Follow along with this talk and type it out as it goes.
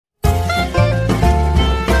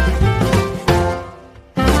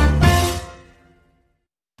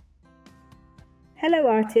Hello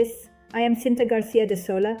artists, I am Cinta Garcia de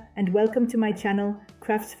Sola and welcome to my channel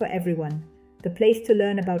Crafts for Everyone, the place to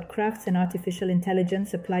learn about crafts and artificial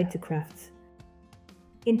intelligence applied to crafts.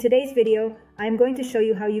 In today's video, I am going to show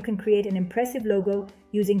you how you can create an impressive logo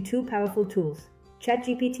using two powerful tools,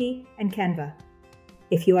 ChatGPT and Canva.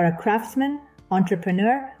 If you are a craftsman,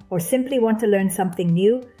 entrepreneur, or simply want to learn something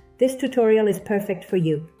new, this tutorial is perfect for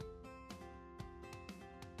you.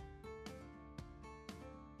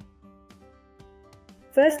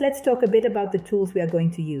 First, let's talk a bit about the tools we are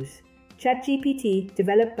going to use. ChatGPT,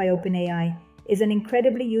 developed by OpenAI, is an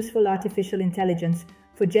incredibly useful artificial intelligence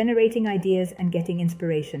for generating ideas and getting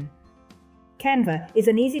inspiration. Canva is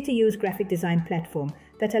an easy-to-use graphic design platform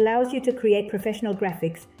that allows you to create professional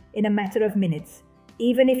graphics in a matter of minutes,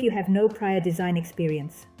 even if you have no prior design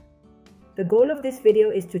experience. The goal of this video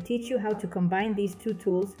is to teach you how to combine these two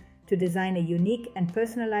tools to design a unique and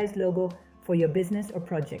personalized logo for your business or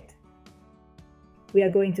project. We are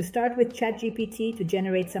going to start with ChatGPT to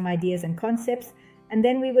generate some ideas and concepts, and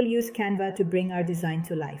then we will use Canva to bring our design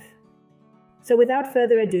to life. So without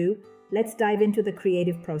further ado, let's dive into the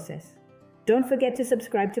creative process. Don't forget to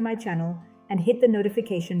subscribe to my channel and hit the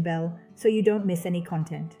notification bell so you don't miss any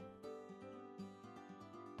content.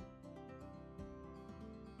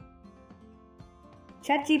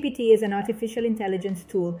 ChatGPT is an artificial intelligence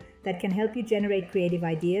tool that can help you generate creative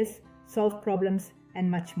ideas, solve problems, and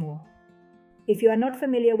much more. If you are not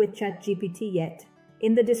familiar with ChatGPT yet,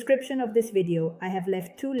 in the description of this video, I have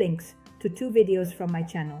left two links to two videos from my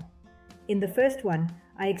channel. In the first one,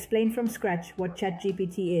 I explain from scratch what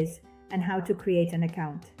ChatGPT is and how to create an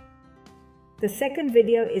account. The second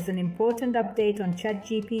video is an important update on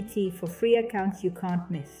ChatGPT for free accounts you can't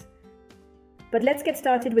miss. But let's get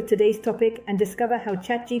started with today's topic and discover how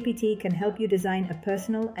ChatGPT can help you design a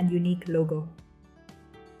personal and unique logo.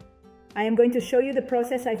 I am going to show you the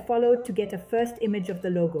process I followed to get a first image of the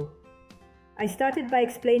logo. I started by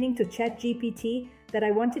explaining to ChatGPT that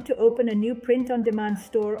I wanted to open a new print-on-demand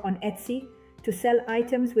store on Etsy to sell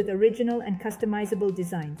items with original and customizable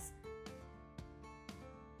designs.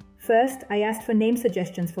 First, I asked for name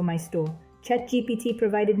suggestions for my store. ChatGPT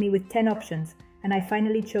provided me with 10 options, and I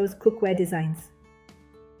finally chose cookware designs.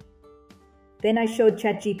 Then I showed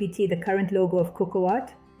ChatGPT the current logo of Cocoa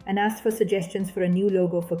Art and asked for suggestions for a new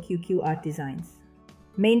logo for QQ Art Designs.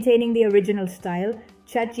 Maintaining the original style,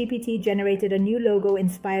 ChatGPT generated a new logo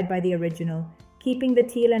inspired by the original, keeping the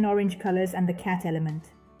teal and orange colors and the cat element.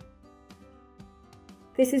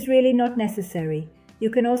 This is really not necessary. You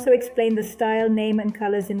can also explain the style, name, and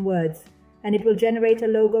colors in words, and it will generate a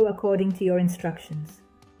logo according to your instructions.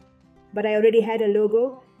 But I already had a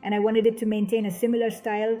logo, and I wanted it to maintain a similar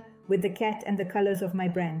style with the cat and the colors of my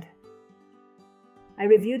brand. I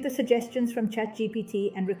reviewed the suggestions from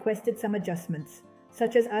ChatGPT and requested some adjustments,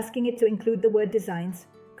 such as asking it to include the word designs,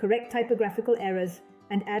 correct typographical errors,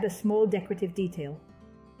 and add a small decorative detail.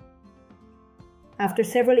 After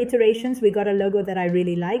several iterations, we got a logo that I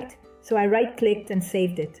really liked, so I right-clicked and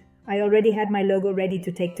saved it. I already had my logo ready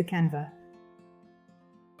to take to Canva.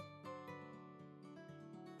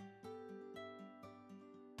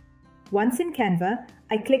 Once in Canva,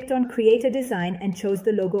 I clicked on Create a Design and chose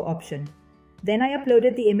the logo option. Then I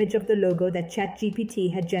uploaded the image of the logo that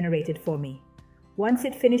ChatGPT had generated for me. Once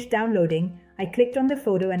it finished downloading, I clicked on the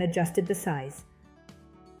photo and adjusted the size.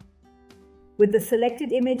 With the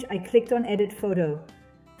selected image, I clicked on Edit Photo.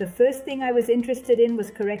 The first thing I was interested in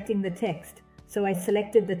was correcting the text, so I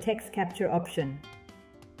selected the text capture option.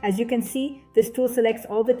 As you can see, this tool selects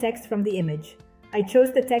all the text from the image. I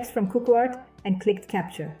chose the text from Cocoa Art and clicked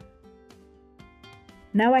Capture.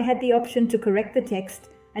 Now I had the option to correct the text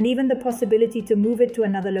and even the possibility to move it to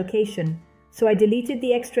another location, so I deleted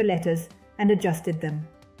the extra letters and adjusted them.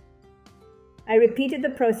 I repeated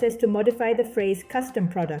the process to modify the phrase Custom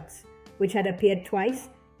Products, which had appeared twice,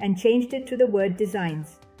 and changed it to the word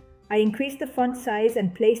Designs. I increased the font size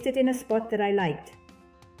and placed it in a spot that I liked.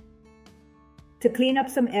 To clean up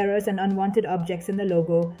some errors and unwanted objects in the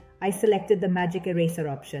logo, I selected the Magic Eraser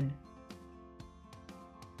option.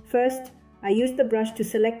 First, I used the brush to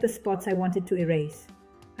select the spots I wanted to erase.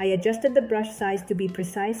 I adjusted the brush size to be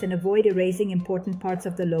precise and avoid erasing important parts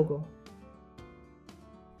of the logo.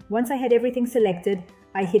 Once I had everything selected,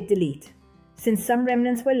 I hit delete. Since some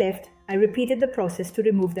remnants were left, I repeated the process to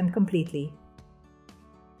remove them completely.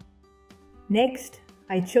 Next,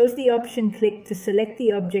 I chose the option click to select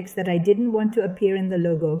the objects that I didn't want to appear in the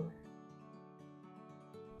logo.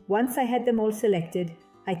 Once I had them all selected,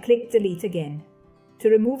 I clicked delete again. To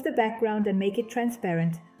remove the background and make it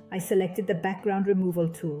transparent, I selected the background removal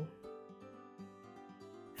tool.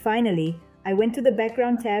 Finally, I went to the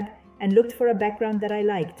background tab and looked for a background that I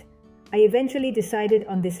liked. I eventually decided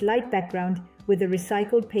on this light background with a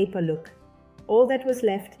recycled paper look. All that was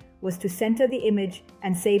left was to center the image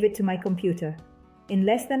and save it to my computer. In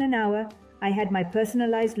less than an hour, I had my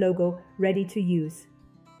personalized logo ready to use.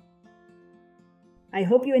 I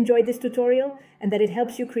hope you enjoyed this tutorial and that it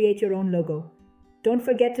helps you create your own logo. Don't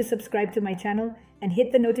forget to subscribe to my channel and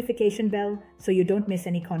hit the notification bell so you don't miss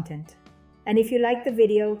any content. And if you liked the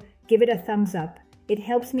video, give it a thumbs up. It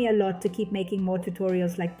helps me a lot to keep making more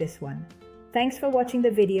tutorials like this one. Thanks for watching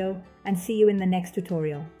the video and see you in the next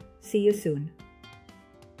tutorial. See you soon.